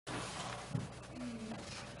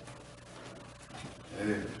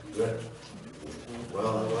Hey, good.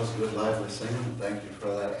 Well, it was good, lively singing. Thank you for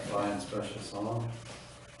that fine, special song.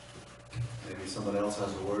 Maybe someone else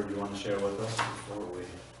has a word you want to share with us before we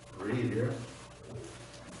read here.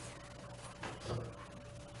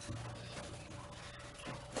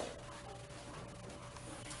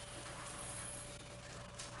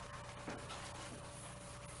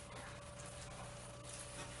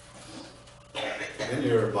 In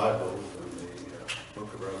your Bible, in the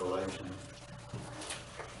book of Revelation,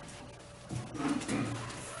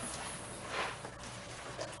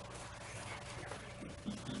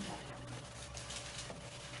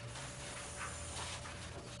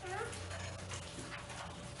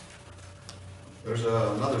 there's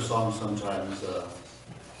another song sometimes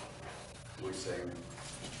we sing.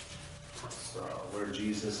 It's, where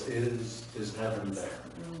Jesus is heaven there.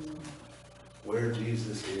 Where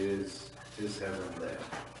Jesus is heaven there.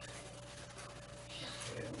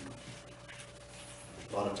 And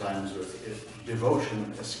a lot of times if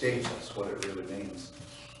devotion escapes us what it really means.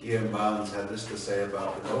 E.M. Bounds had this to say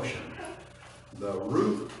about devotion. The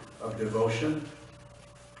root of devotion,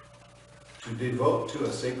 to devote to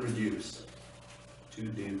a sacred use. To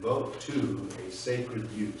devote to a sacred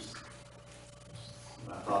use.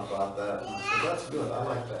 And I thought about that and I said, that's good, I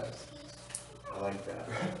like that. I like that.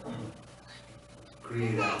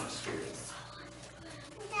 Create atmosphere.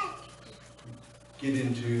 Get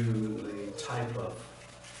into the type of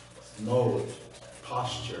mode,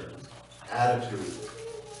 posture, attitude,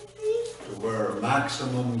 to where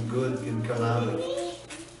maximum good can come out of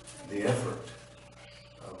the effort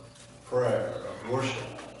of prayer, of worship,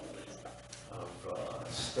 of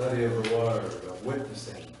study of the Word, of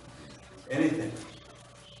witnessing, anything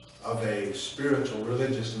of a spiritual,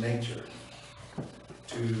 religious nature,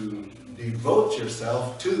 to devote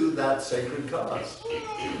yourself to that sacred cause.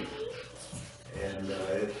 And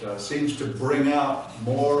it seems to bring out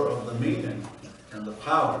more of the meaning and the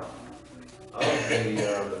power of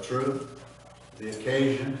the truth, the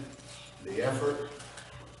occasion, the effort.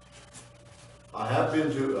 I have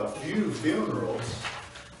been to a few funerals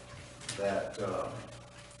that,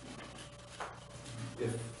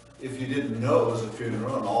 if you didn't know it was a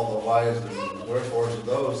funeral and all the whys and wherefores of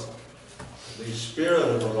those, the spirit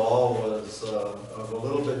of it all was of a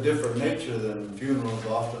little bit different nature than funerals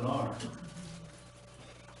often are.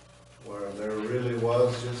 Where there really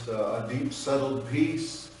was just a deep settled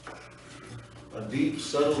peace,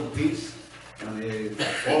 and a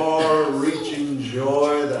far-reaching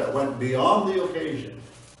joy that went beyond the occasion.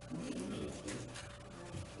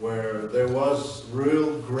 Where there was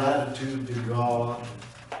real gratitude to God,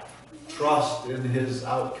 trust in His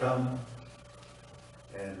outcome,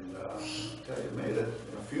 and I tell you, it made a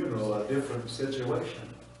funeral a different situation.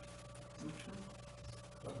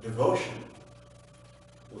 Devotion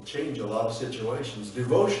will change a lot of situations.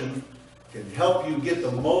 Devotion can help you get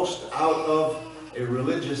the most out of a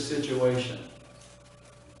religious situation.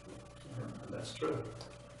 And that's true.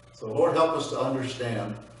 So Lord, help us to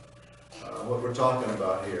understand what we're talking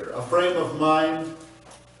about here. A frame of mind,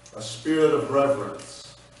 a spirit of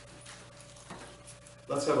reverence.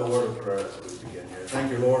 Let's have a word of prayer as we begin here.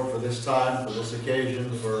 Thank you, Lord, for this time, for this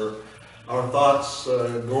occasion, for our thoughts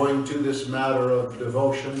going to this matter of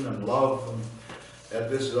devotion and love. And at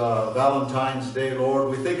this Valentine's Day, Lord,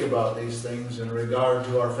 we think about these things in regard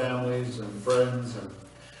to our families and friends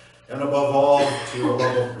and above all, to the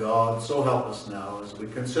love of God. So help us now as we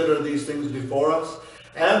consider these things before us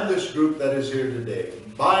and this group that is here today.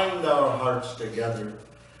 Bind our hearts together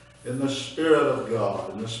in the Spirit of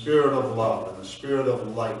God, in the Spirit of love, in the Spirit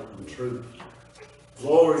of light and truth.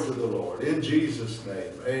 Glory to the Lord. In Jesus'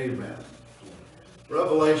 name, amen.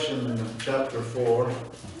 Revelation chapter 4.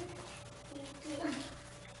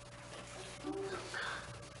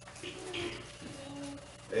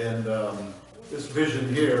 And this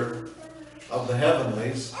vision here of the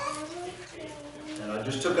heavenlies, and I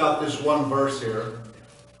just took out this one verse here,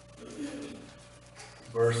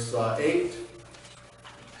 verse 8,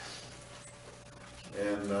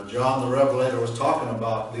 and John the Revelator was talking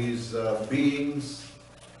about these beings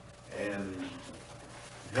and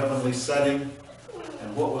heavenly setting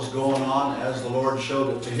and what was going on as the Lord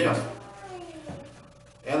showed it to him.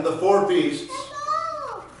 And the four beasts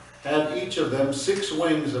had each of them 6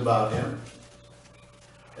 wings about him,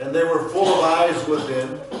 and they were full of eyes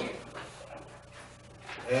within,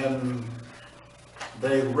 and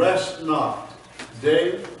they rest not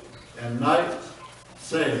day and night,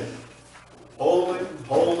 saying, Holy,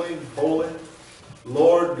 holy, holy,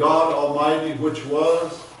 Lord God Almighty, which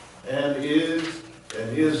was and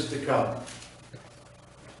is to come.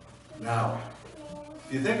 Now,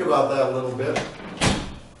 if you think about that a little bit,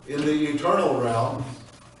 in the eternal realm,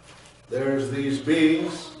 there's these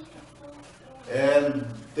beings, and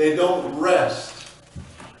they don't rest.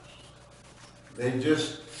 They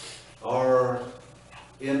just are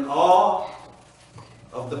in awe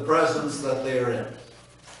of the presence that they are in.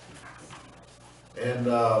 And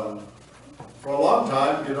for a long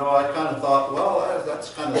time, you know, I kind of thought, well,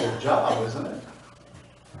 that's kind of their job, isn't it?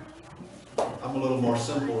 I'm a little more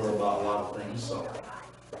simpler about a lot of things, so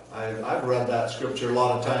I've read that scripture a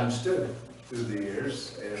lot of times too, through the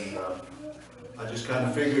years, and I just kind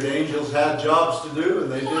of figured angels had jobs to do,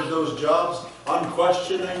 and they did those jobs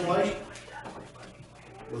unquestioningly,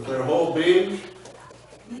 with their whole being.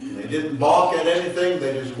 They didn't balk at anything,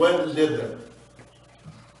 they just went and did them.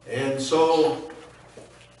 And so,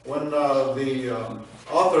 when the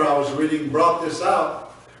author I was reading brought this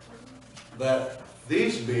out, that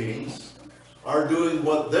these beings are doing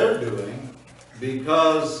what they're doing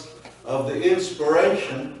because of the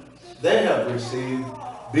inspiration they have received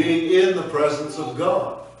being in the presence of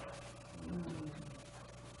God.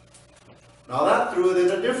 Now that threw it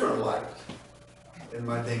in a different light in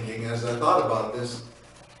my thinking as I thought about this.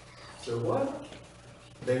 So what?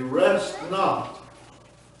 They rest not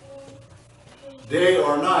day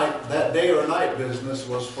or night. That day or night business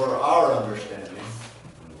was for our understanding.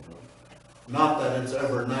 Not that it's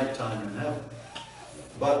ever nighttime in heaven,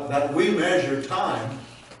 but that we measure time,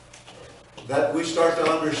 that we start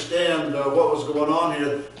to understand what was going on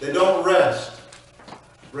here. They don't rest,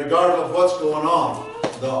 regardless of what's going on.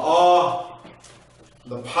 The awe,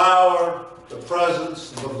 the power, the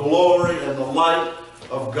presence, the glory, and the light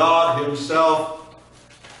of God Himself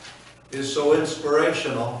is so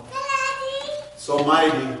inspirational, so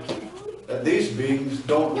mighty, that these beings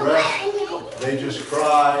don't rest. They just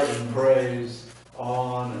cry and praise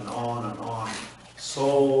on and on and on.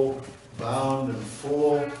 So bound and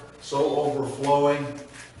full, so overflowing,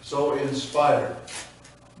 so inspired.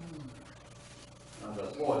 I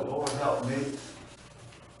thought, boy, Lord help me.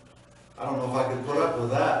 I don't know if I could put up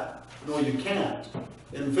with that. No, you can't.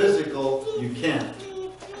 In physical, you can't.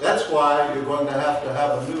 That's why you're going to have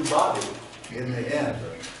a new body in the end.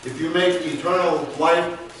 If you make eternal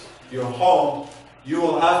life your home, you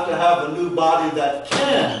will have to have a new body that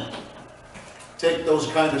can take those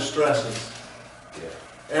kind of stresses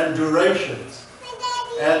and durations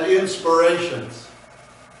and inspirations.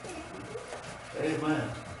 Amen.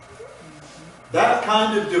 That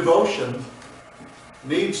kind of devotion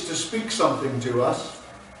needs to speak something to us.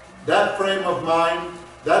 That frame of mind,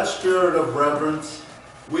 that spirit of reverence.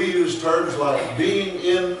 We use terms like being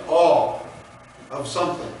in awe of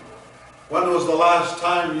something. When was the last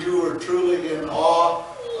time you were truly in awe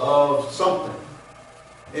of something?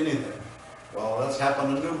 Anything? Well, that's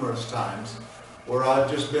happened numerous times where I've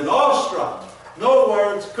just been awestruck. No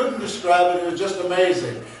words, couldn't describe it. It was just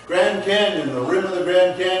amazing. Grand Canyon, the rim of the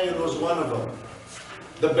Grand Canyon was one of them.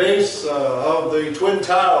 The base of the Twin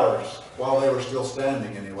Towers, while they were still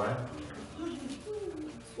standing anyway,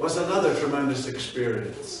 was another tremendous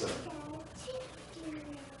experience.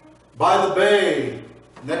 By the bay,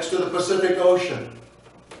 next to the Pacific Ocean,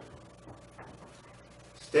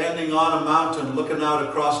 standing on a mountain looking out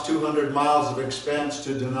across 200 miles of expanse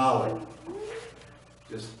to Denali.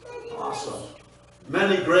 Just awesome.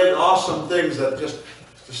 Many great awesome things that just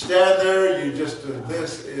to stand there, you just,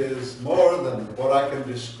 this is more than what I can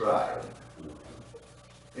describe.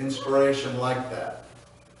 Inspiration like that.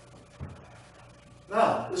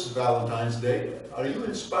 Now, this is Valentine's Day. Are you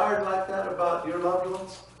inspired like that about your loved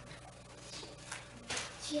ones?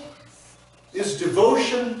 Yes. Is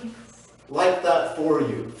devotion like that for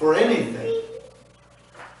you, for anything?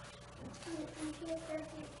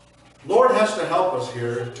 Lord has to help us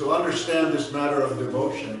here to understand this matter of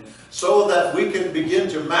devotion so that we can begin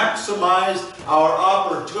to maximize our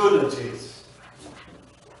opportunities.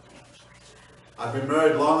 I've been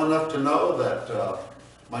married long enough to know that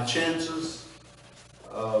my chances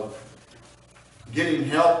of getting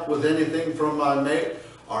help with anything from my mate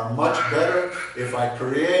are much better if I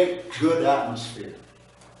create good atmosphere.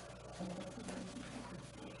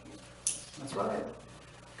 That's right.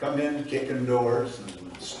 Come in kicking doors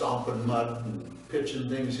and stomping mud and pitching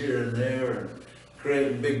things here and there and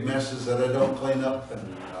creating big messes that I don't clean up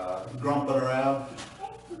and grumping around.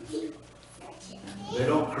 They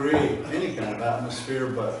don't create any kind of atmosphere,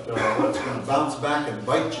 but what's going to bounce back and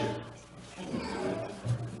bite you.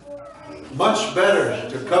 Much better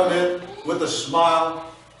to come in with a smile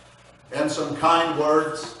and some kind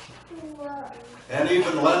words and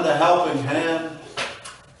even lend a helping hand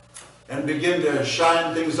and begin to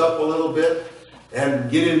shine things up a little bit and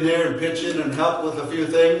get in there and pitch in and help with a few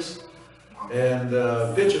things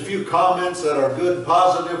and pitch a few comments that are good,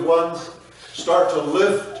 positive ones. Start to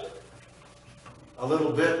lift a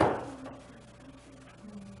little bit.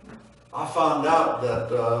 I found out that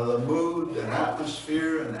the mood and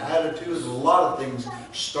atmosphere and attitude and a lot of things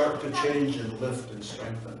start to change and lift and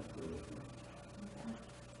strengthen.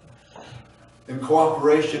 And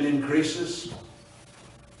cooperation increases.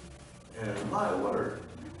 And my word,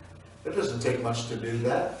 it doesn't take much to do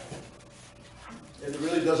that. It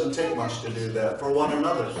really doesn't take much to do that for one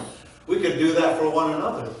another. We could do that for one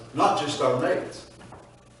another, not just our mates.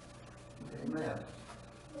 Amen.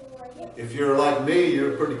 If you're like me,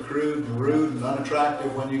 you're pretty crude and rude and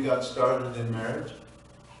unattractive when you got started in marriage.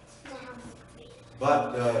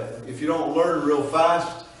 But if you don't learn real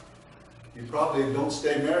fast, you probably don't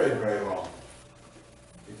stay married very long.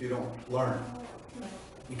 If you don't learn.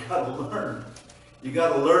 You got to learn. You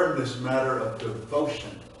got to learn this matter of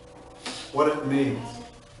devotion. What it means.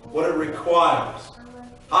 What it requires.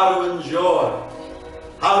 How to enjoy.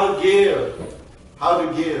 How to give. How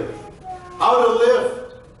to give. How to lift.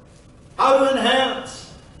 How to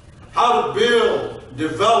enhance, how to build,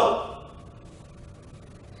 develop.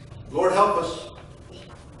 Lord, help us.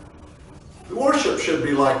 The worship should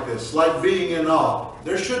be like this, like being in awe.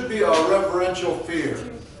 There should be a reverential fear.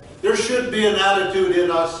 There should be an attitude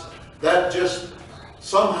in us that just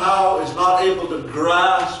somehow is not able to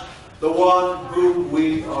grasp the one whom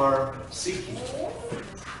we are seeking.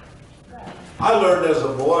 I learned as a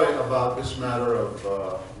boy about this matter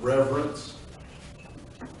of reverence.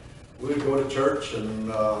 We'd go to church,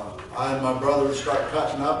 and I and my brother would start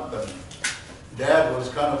cutting up, and Dad was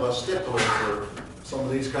kind of a stickler for some of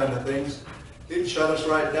these kind of things. He'd shut us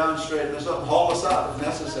right down, straighten us up, and haul us out if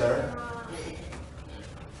necessary.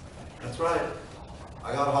 That's right.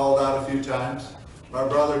 I got hauled out a few times. My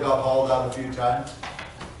brother got hauled out a few times.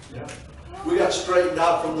 Yeah. We got straightened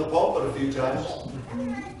out from the pulpit a few times.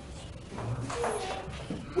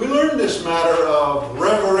 We learned this matter of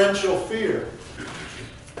reverential fear.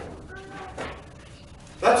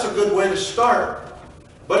 That's a good way to start.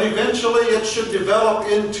 But eventually it should develop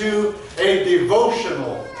into a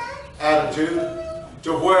devotional attitude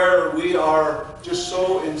to where we are just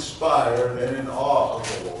so inspired and in awe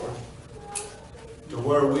of the Lord, to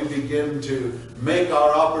where we begin to make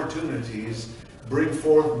our opportunities bring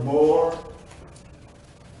forth more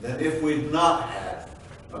than if we'd not had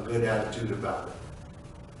a good attitude about it.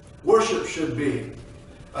 Worship should be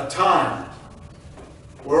a time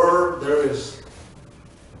where there is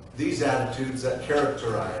these attitudes that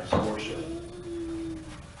characterize worship.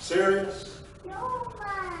 Serious,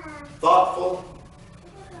 thoughtful,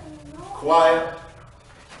 quiet,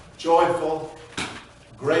 joyful,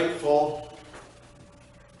 grateful,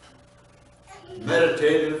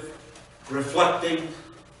 meditative, reflecting,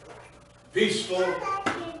 peaceful,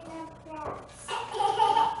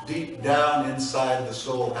 deep down inside the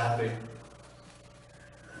soul happy.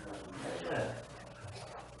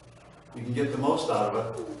 You can get the most out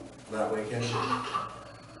of it that way, can't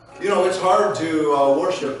you? You know, it's hard to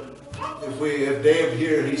worship. If Dave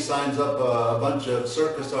here, he signs up a bunch of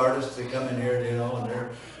circus artists, they come in here, you know, and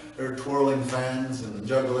they're twirling fans and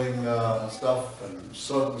juggling stuff and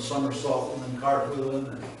somersaulting and cartwheeling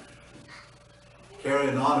and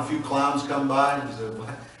carrying on. A few clowns come by and say,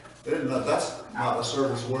 that's not a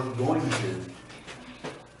service worth going to.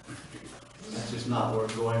 That's just not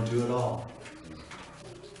worth going to at all.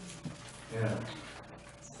 Yeah.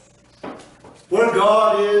 Where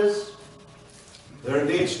God is, there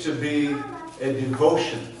needs to be a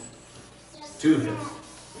devotion to Him.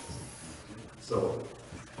 So,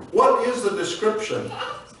 what is the description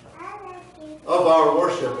of our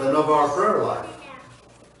worship and of our prayer life?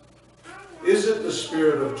 Is it the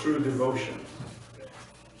spirit of true devotion?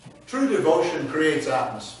 True devotion creates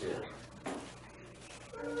atmosphere.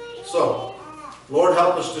 So, Lord,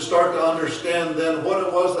 help us to start to understand then what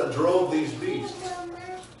it was that drove these beasts.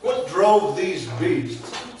 What drove these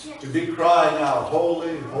beasts to be crying out,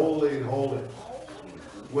 holy, holy, holy,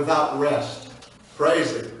 without rest,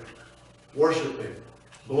 praising, worshiping,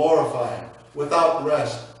 glorifying, without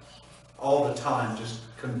rest, all the time, just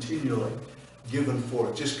continually given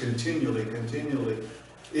forth, just continually.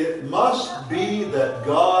 It must be that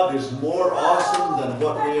God is more awesome than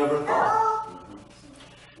what we ever thought.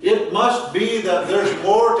 It must be that there's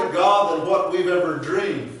more to God than what we've ever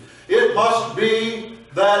dreamed. It must be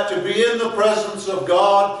that to be in the presence of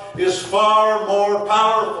God is far more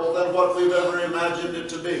powerful than what we've ever imagined it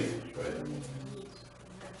to be.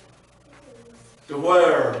 To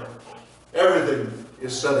where everything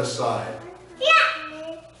is set aside.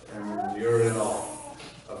 And you're in awe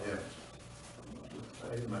of Him.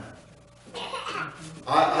 Amen.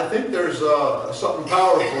 I think there's something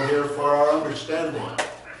powerful here for our understanding.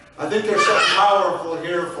 I think there's something powerful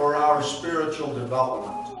here for our spiritual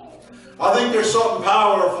development. I think there's something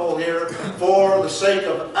powerful here for the sake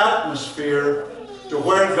of atmosphere, to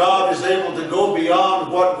where God is able to go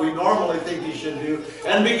beyond what we normally think He should do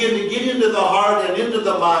and begin to get into the heart and into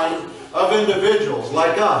the mind of individuals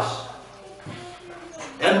like us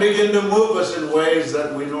and begin to move us in ways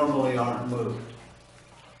that we normally aren't moved.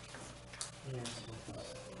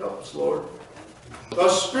 Help us, Lord. The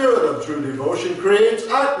spirit of true devotion creates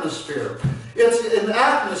atmosphere. It's an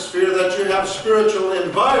atmosphere that you have spiritual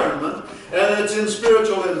environment, and it's in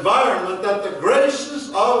spiritual environment that the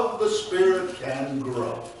graces of the Spirit can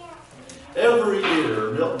grow. Every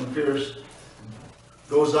year, Milton Pierce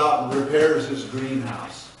goes out and repairs his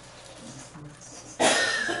greenhouse.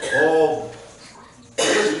 Oh,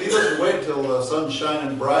 he doesn't wait till the sun's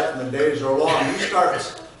shining bright and the days are long. He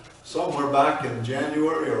starts somewhere back in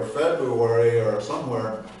January or February or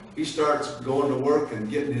somewhere. He starts going to work and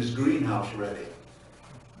getting his greenhouse ready.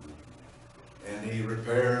 And he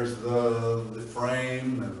repairs the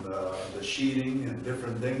frame and the sheeting and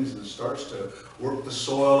different things, and starts to work the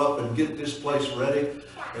soil up and get this place ready.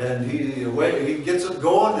 And he gets it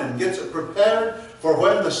going and gets it prepared for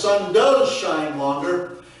when the sun does shine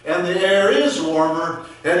longer and the air is warmer,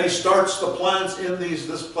 and he starts the plants in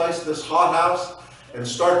this hothouse, and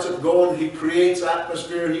starts it going. He creates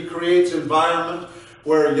atmosphere, he creates environment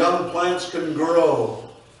where young plants can grow.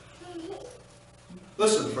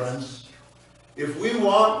 Listen, friends, if we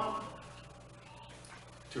want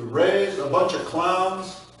to raise a bunch of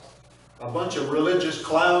clowns, a bunch of religious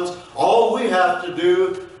clowns, all we have to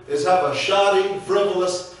do is have a shoddy,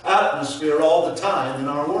 frivolous atmosphere all the time in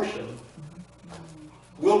our worship.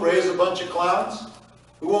 We'll raise a bunch of clowns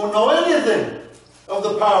who won't know anything of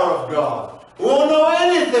the power of God, who won't know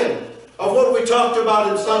anything of what we talked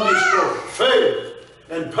about in Sunday school: faith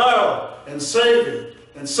and power and saving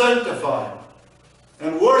and sanctifying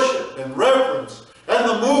and worship and reverence and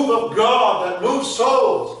the move of God that moves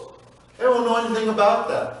souls. They won't know anything about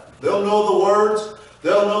that. They'll know the words,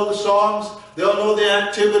 they'll know the songs, they'll know the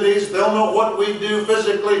activities, they'll know what we do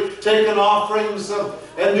physically, taking offerings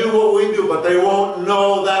and do what we do, but they won't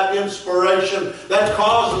know that inspiration that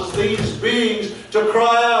causes these beings to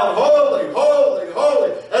cry out, "Holy, holy,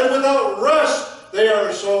 holy," and without rest they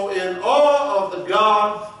are so in awe of the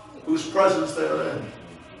God whose presence they're in.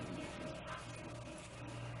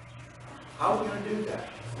 How are we going to do that?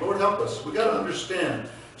 Lord, help us. We've got to understand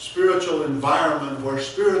spiritual environment where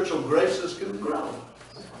spiritual graces can grow.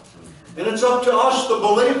 And it's up to us, the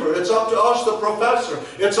believer. It's up to us, the professor.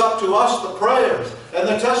 It's up to us, the prayers and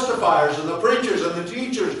the testifiers and the preachers and the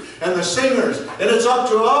teachers and the singers. And it's up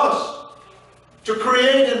to us to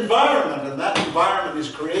create environment. And that environment is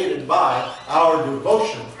created by our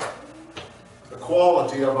devotion, the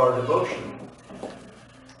quality of our devotion.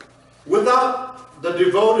 Without the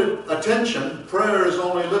devoted attention, prayer is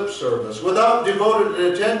only lip service. Without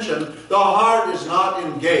devoted attention, the heart is not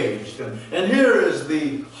engaged. And here is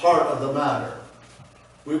the heart of the matter.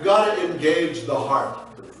 We've got to engage the heart.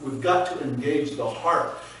 We've got to engage the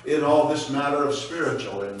heart in all this matter of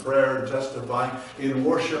spiritual, in prayer and testifying, in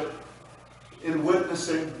worship, in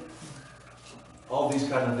witnessing, all these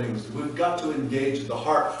kind of things. We've got to engage the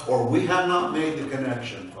heart, or we have not made the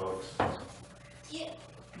connection, folks.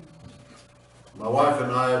 My wife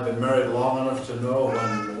and I have been married long enough to know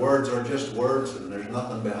when words are just words and there's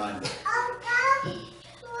nothing behind it.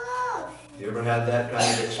 You ever had that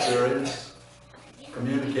kind of experience?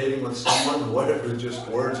 Communicating with someone where it was just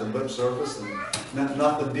words and lip service and meant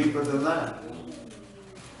nothing deeper than that.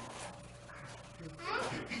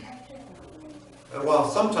 Well,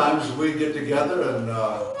 sometimes we get together and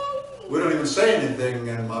we don't even say anything,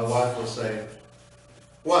 and my wife will say,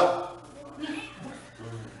 "What?"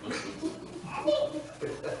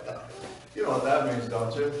 You know what that means,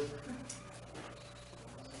 don't you?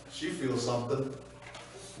 She feels something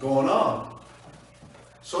going on.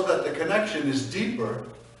 So that the connection is deeper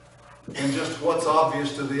than just what's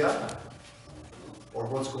obvious to the eye or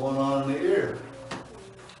what's going on in the ear.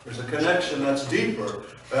 There's a connection that's deeper.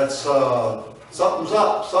 That's something's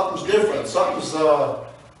up, something's different, something's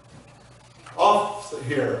off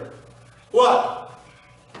here. What?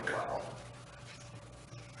 Wow.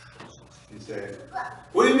 You say,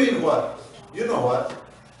 "What do you mean what?" You know what.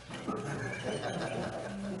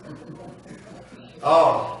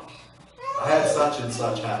 "Oh, I had such and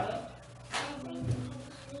such happen.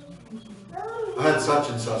 I had such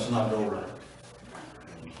and such not go right.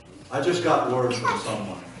 I just got word from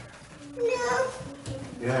someone."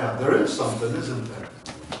 Yeah, there is something, isn't there?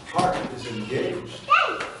 Heart is engaged.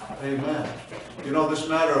 Amen. You know, this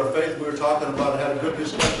matter of faith we were talking about, I had a good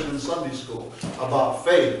discussion in Sunday school about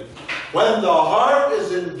faith. When the heart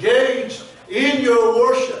is engaged in your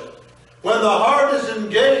worship, when the heart is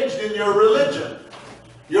engaged in your religion,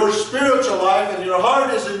 your spiritual life, and your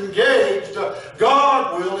heart is engaged,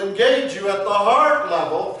 God will engage you at the heart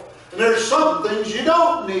level. And there's some things you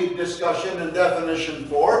don't need discussion and definition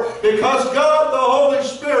for, because God, the Holy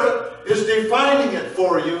Spirit, is defining it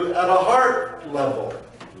for you at a heart level.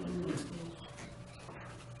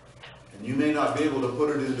 And you may not be able to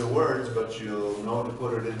put it into words, but you'll know to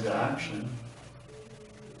put it into action.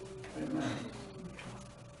 Amen.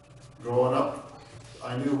 Growing up,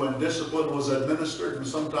 I knew when discipline was administered, and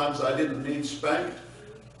sometimes I didn't need spanked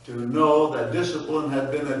to know that discipline had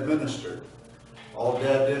been administered. All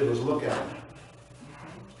Dad did was look at me.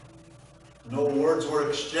 No words were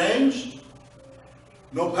exchanged.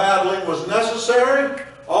 No paddling was necessary.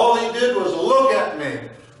 All he did was look at me.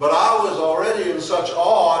 But I was already in such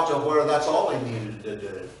awe to where that's all he needed to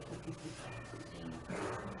do.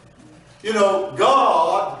 You know,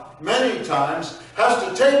 God, many times, has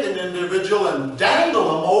to take an individual and dangle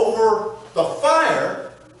them over the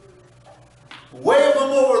fire, wave them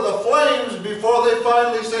over the flames before they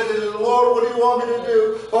finally say to the Lord, what do you want me to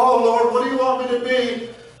do? Oh, Lord, what do you want me to be?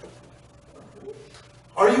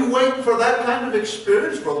 Are you waiting for that kind of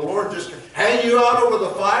experience where the Lord just hang you out over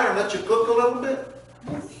the fire and let you cook a little bit?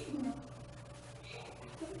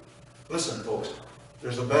 Listen, folks,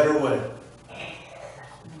 there's a better way.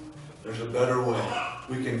 There's a better way.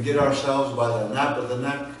 We can get ourselves by the nape of the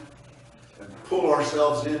neck and pull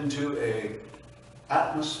ourselves into an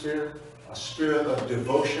atmosphere, a spirit of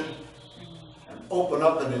devotion, and open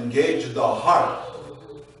up and engage the heart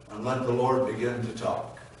and let the Lord begin to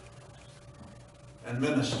talk and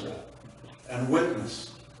minister and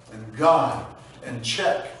witness and guide and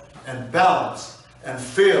check and balance and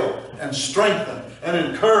fill and strengthen and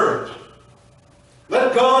encourage.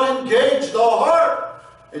 Let God engage the heart.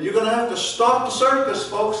 And you're going to have to stop the circus,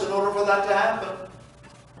 folks, in order for that to happen.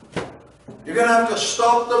 You're going to have to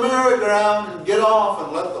stop the merry-go-round and get off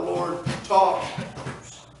and let the Lord talk.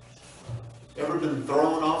 Ever been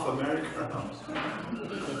thrown off a merry-go-round?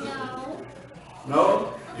 No.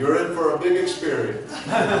 No? You're in for a big experience.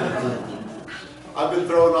 I've been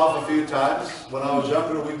thrown off a few times. When I was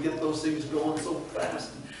younger, we'd get those things going so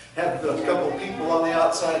fast. Have a couple people on the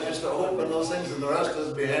outside just to open those things, and the rest of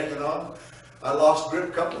us be hanging on. I lost grip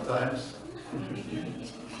a couple of times.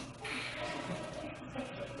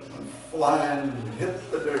 Flying and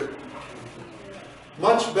hit the dirt.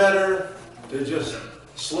 Much better to just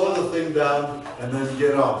slow the thing down and then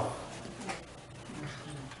get off.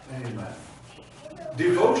 Amen.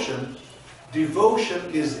 Devotion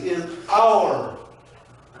is in our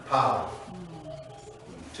power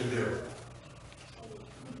to do it.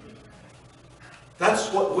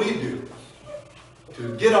 That's what we do.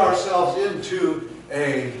 To get ourselves into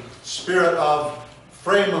a spirit of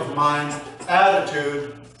frame of mind,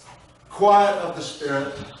 attitude, quiet of the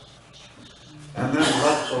spirit, and then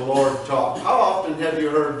let the Lord talk. How often have you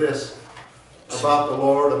heard this about the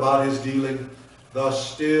Lord, about His dealing? The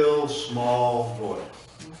still small voice.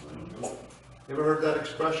 You ever heard that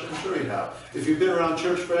expression? Sure you have. If you've been around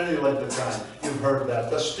church for any length of time, you've heard that.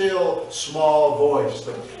 The still small voice.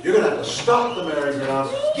 You're going to have to stop the merry-go-round,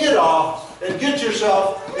 get off, and get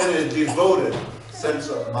yourself in a devoted sense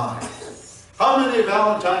of mind. How many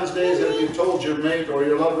Valentine's Days have you told your mate or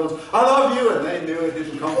your loved ones, I love you, and they knew it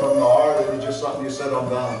didn't come from the heart, it was just something you said on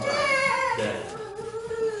Valentine's Day?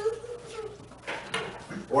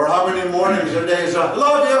 Or how many mornings or days, I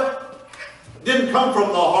love you, didn't come from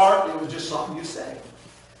the heart, it was just something you said.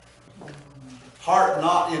 Heart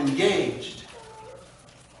not engaged.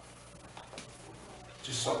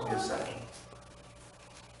 Just something you said.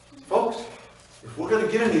 Folks, if we're going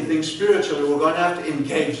to get anything spiritually, we're going to have to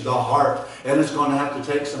engage the heart. And it's going to have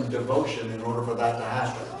to take some devotion in order for that to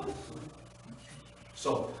happen.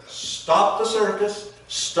 So, stop the circus,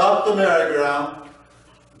 stop the merry-go-round,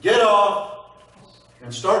 get off,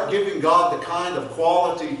 and start giving God the kind of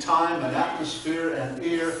quality, time, and atmosphere and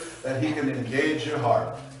ear that He can engage your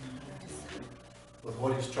heart with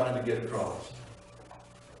what He's trying to get across.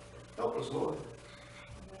 Help us, Lord.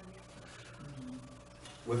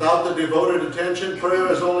 Without the devoted attention,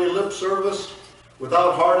 prayer is only lip service.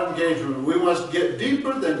 Without heart engagement, we must get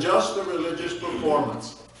deeper than just the religious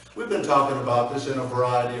performance. We've been talking about this in a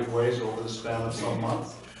variety of ways over the span of some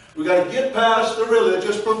months. We've got to get past the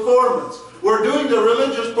religious performance. We're doing the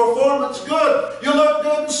religious performance good. You look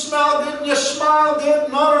good and smell good and you smile good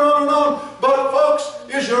and on and on and on. But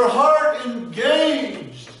folks, is your heart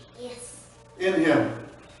engaged in Him?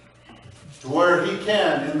 to where he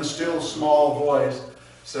can, in the still small voice,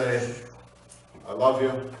 say, I love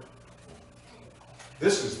you.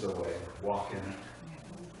 This is the way. Walk in it.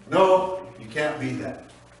 No, you can't be that.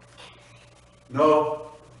 No,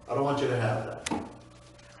 I don't want you to have that.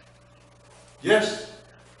 Yes,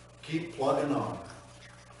 keep plugging on.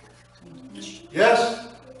 Yes,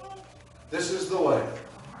 this is the way.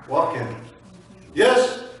 Walk in it.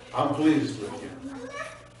 Yes, I'm pleased with you.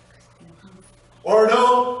 Or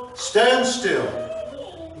no, stand still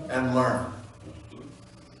and learn.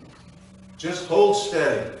 Just hold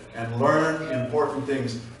steady and learn important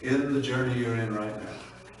things in the journey you're in right now.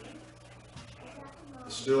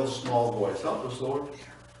 The still small voice. Help us, Lord.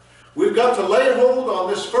 We've got to lay hold on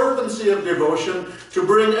this fervency of devotion to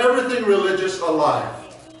bring everything religious alive.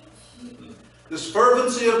 This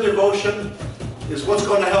fervency of devotion is what's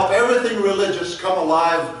going to help everything religious come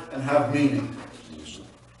alive and have meaning.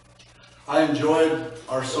 I enjoyed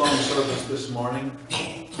our song service this morning.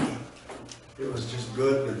 It was just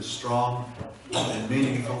good and strong and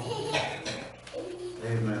meaningful.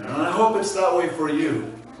 Amen. And I hope it's that way for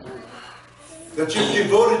you. That you've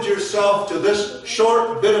devoted yourself to this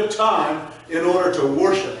short bit of time in order to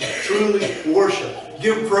worship, truly worship,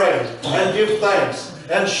 give praise and give thanks,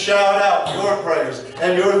 and shout out your praise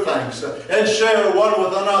and your thanks, and share one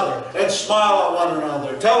with another, and smile at one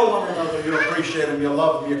another. Tell one another you appreciate them, you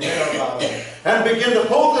love them, you care about them, and begin to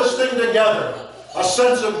pull this thing together, a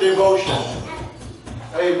sense of devotion.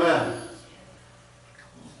 Amen.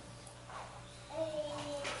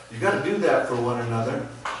 You got to do that for one another.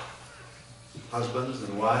 Husbands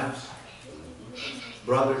and wives,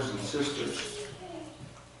 brothers and sisters,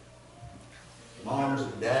 moms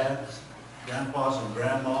and dads, grandpas and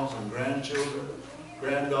grandmas and grandchildren,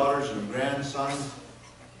 granddaughters and grandsons,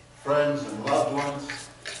 friends and loved ones.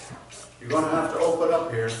 You're going to have to open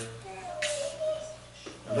up here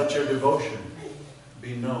and let your devotion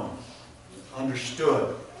be known,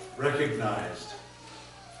 understood, recognized.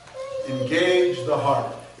 Engage the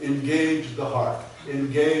heart. Engage the heart.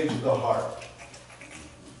 Engage the heart.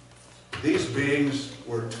 These beings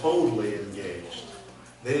were totally engaged.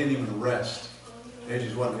 They didn't even rest. They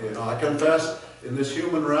just wanted, I confess, in this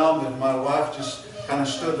human realm, that my wife just kind of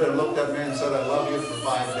stood there, looked at me and said, I love you for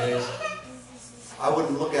 5 days. I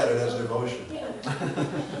wouldn't look at it as devotion.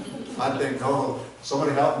 I'd think, oh,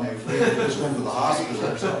 somebody help me. If we just went to the hospital,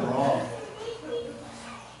 there's something wrong.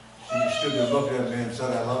 She stood there, looked at me and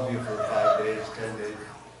said, I love you for 5 days, 10 days.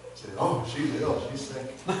 I said, oh, she's ill, she's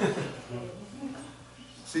sick.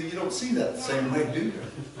 See, you don't see that the same way, do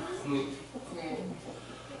you?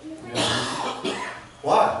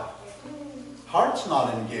 Why? Heart's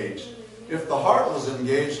not engaged. If the heart was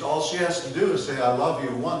engaged, all she has to do is say, I love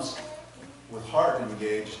you once. With heart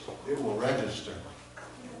engaged, it will register.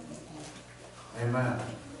 Amen.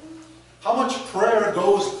 How much prayer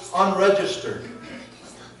goes unregistered?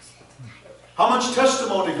 How much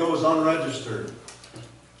testimony goes unregistered?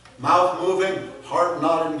 Mouth moving, heart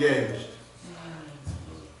not engaged.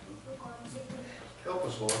 Help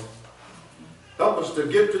us, Lord. Help us to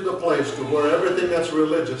get to the place to where everything that's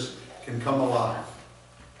religious can come alive.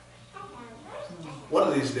 One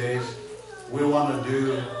of these days, we want to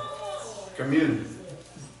do communion.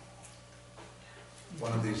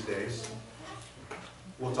 One of these days.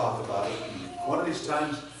 We'll talk about it. One of these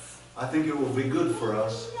times, I think it will be good for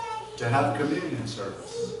us to have communion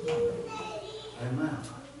service. Amen.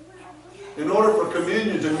 In order for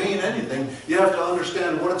communion to mean anything, you have to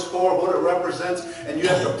understand what it's for, what it represents, and you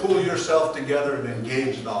have to pull yourself together and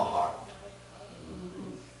engage the heart.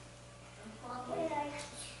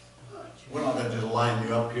 We're not going to just line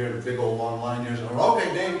you up here, the big old long line here.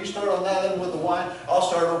 Okay, Dave, you start on that end with the wine. I'll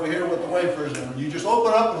start over here with the wafers. And you just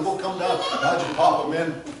open up and we'll come down. Now just pop them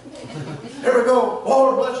in. Here we go.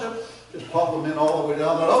 Lord bless you. Just pop them in all the way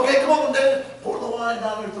down there. Okay, come on, Dave. Pour the wine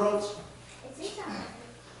down your throats.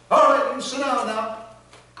 All right, you can sit down now.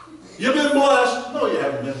 You've been blessed. No, you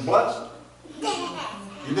haven't been blessed.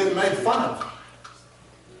 You've been made fun of.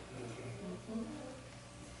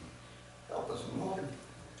 Help us, Lord.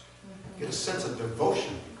 Get a sense of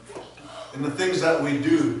devotion in the things that we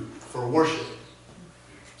do for worship,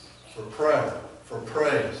 for prayer, for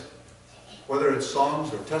praise. Whether it's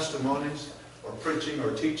songs or testimonies or preaching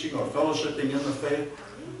or teaching or fellowshipping in the faith.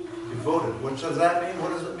 Devoted. What does that mean?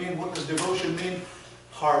 What does it mean? What does devotion mean?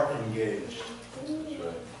 Heart engaged.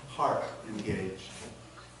 Heart engaged.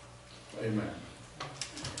 Amen.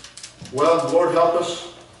 Well, Lord help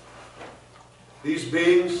us. These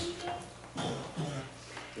beings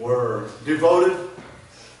were devoted.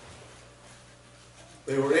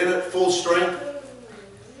 They were in it full strength.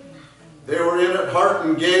 They were in it heart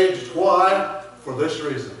engaged. Why? For this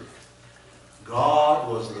reason. God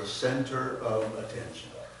was the center of attention.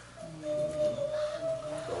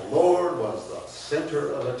 The Lord was the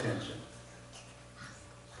center of attention.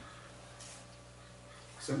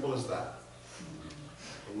 Simple as that.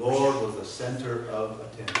 The Lord was the center of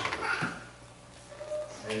attention.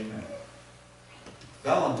 Amen.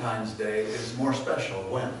 Valentine's Day is more special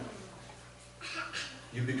when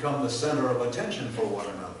you become the center of attention for one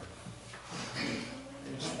another.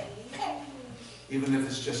 Even if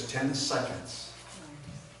it's just 10 seconds.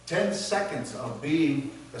 10 seconds of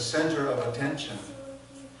being the center of attention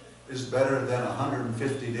is better than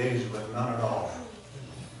 150 days with none at all.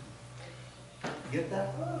 Get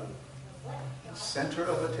that? Center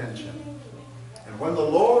of attention. And when the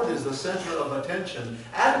Lord is the center of attention,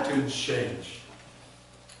 attitudes change.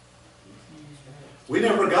 We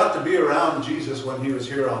never got to be around Jesus when he was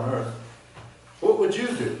here on earth. What would you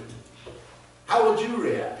do? How would you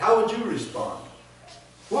react? How would you respond?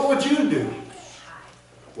 What would you do?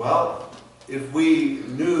 Well, if we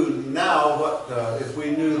knew now if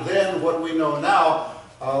we knew then what we know now,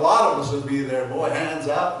 a lot of us would be there, boy, hands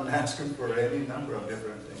out and asking for any number of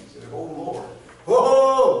different things. Oh, Lord.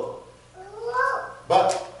 Whoa!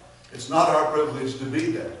 But it's not our privilege to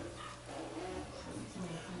be there.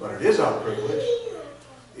 But it is our privilege.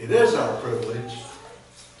 It is our privilege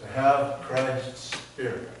to have Christ's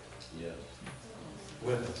Spirit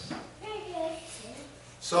with us.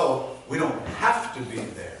 So, we don't have to be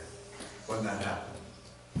there when that happens.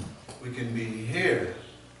 We can be here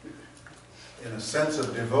in a sense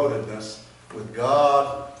of devotedness with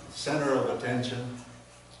God, center of attention,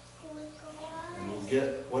 and we'll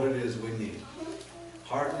get what it is we need.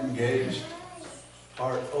 Heart engaged,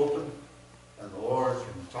 heart open, and the Lord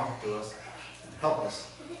can talk to us and help us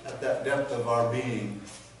at that depth of our being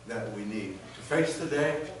that we need. To face the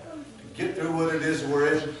day, to get through what it is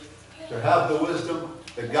we're in, to have the wisdom,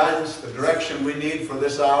 the guidance, the direction we need for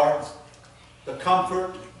this hour, the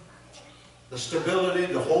comfort, the stability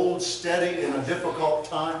to hold steady in a difficult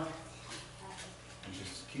time, and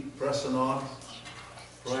just keep pressing on.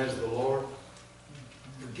 Praise the Lord.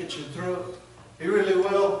 He'll get you through it. He really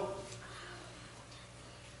will.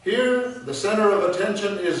 Here, the center of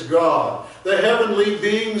attention is God. The heavenly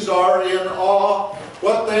beings are in awe.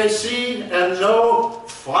 What they see and know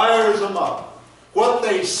fires them up. What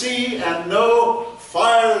they see and know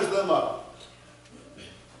fires them up.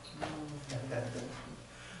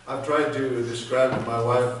 I've tried to describe to my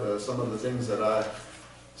wife some of the things that I've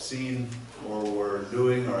seen or were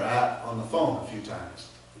doing or at on the phone a few times.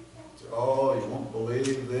 So, oh, you won't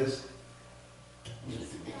believe this.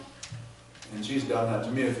 And she's done that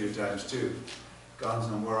to me a few times too. Gone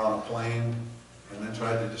somewhere on a plane and then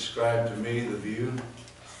tried to describe to me the view.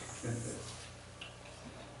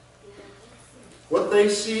 What they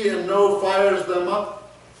see and know fires them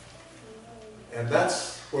up. And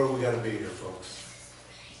that's where we got to be here, folks.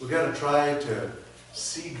 We got to try to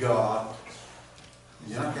see God.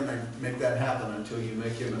 You're not going to make that happen until you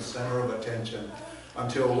make him a center of attention.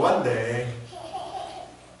 Until one day,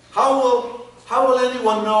 how will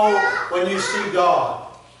anyone know when you see God?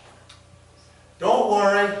 Don't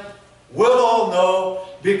worry. We'll all know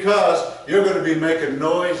because you're going to be making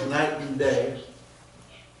noise night and day.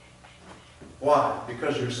 Why?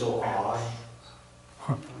 Because you're so odd.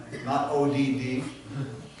 Not O-D-D.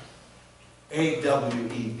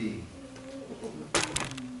 A-W-E-D.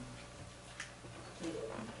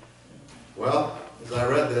 Well, as I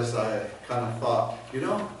read this, I kind of thought, you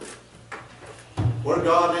know, where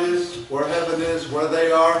God is, where heaven is, where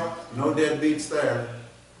they are, no deadbeats there.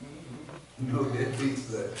 No deadbeats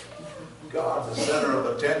there. God's the center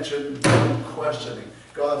of attention, no questioning.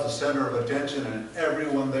 God's the center of attention, and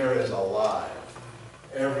everyone there is alive.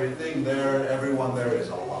 Everything there, everyone there is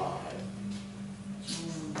alive.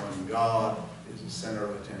 When God is the center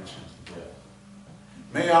of attention.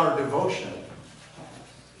 May our devotion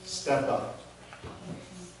step up.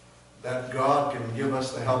 That God can give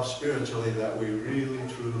us the help spiritually that we really,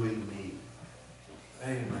 truly need.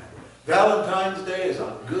 Amen. Valentine's Day is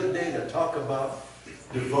a good day to talk about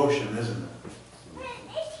devotion, isn't it?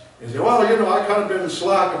 You say, well, you know, I kind of been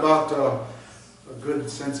slack about a good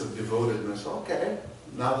sense of devotedness. Okay.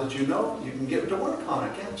 Now that you know, you can get to work on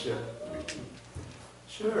it, can't you?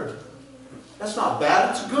 Sure. That's not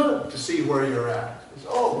bad. It's good to see where you're at. It's,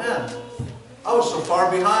 oh, man, I was so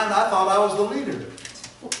far behind, I thought I was the leader.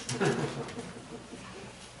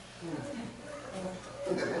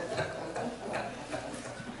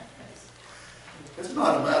 It's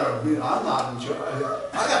not a matter of me. I'm not enjoying it.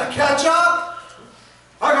 I got to catch up.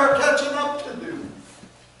 I got catching up to do.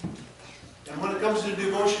 And when it comes to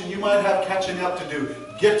devotion, you might have catching up to do.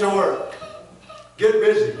 Get to work. Get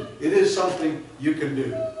busy. It is something you can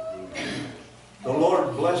do. The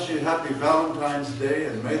Lord bless you. Happy Valentine's Day,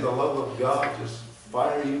 and may the love of God just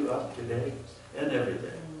fire you up today and every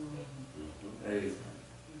day. Hey,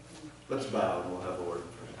 let's bow and we'll have a word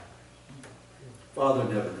of prayer. Father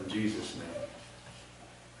in heaven, in Jesus' name,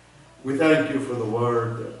 we thank you for the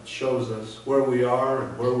word that shows us where we are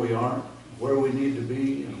and where we aren't, where we need to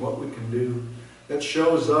be and what we can do. That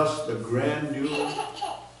shows us the grandeur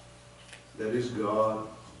that is God.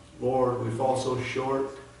 Lord, we fall so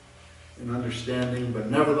short in understanding, but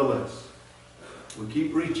nevertheless, we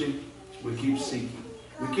keep reaching, we keep seeking,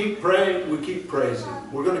 we keep praying, we keep praising.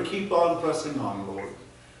 We're going to keep on pressing on, Lord,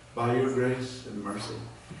 by your grace and mercy.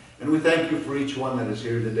 And we thank you for each one that is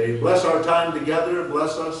here today. Bless our time together.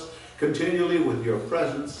 Bless us continually with your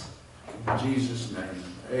presence. In Jesus' name,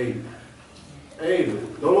 amen.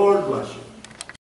 Amen. The Lord bless you.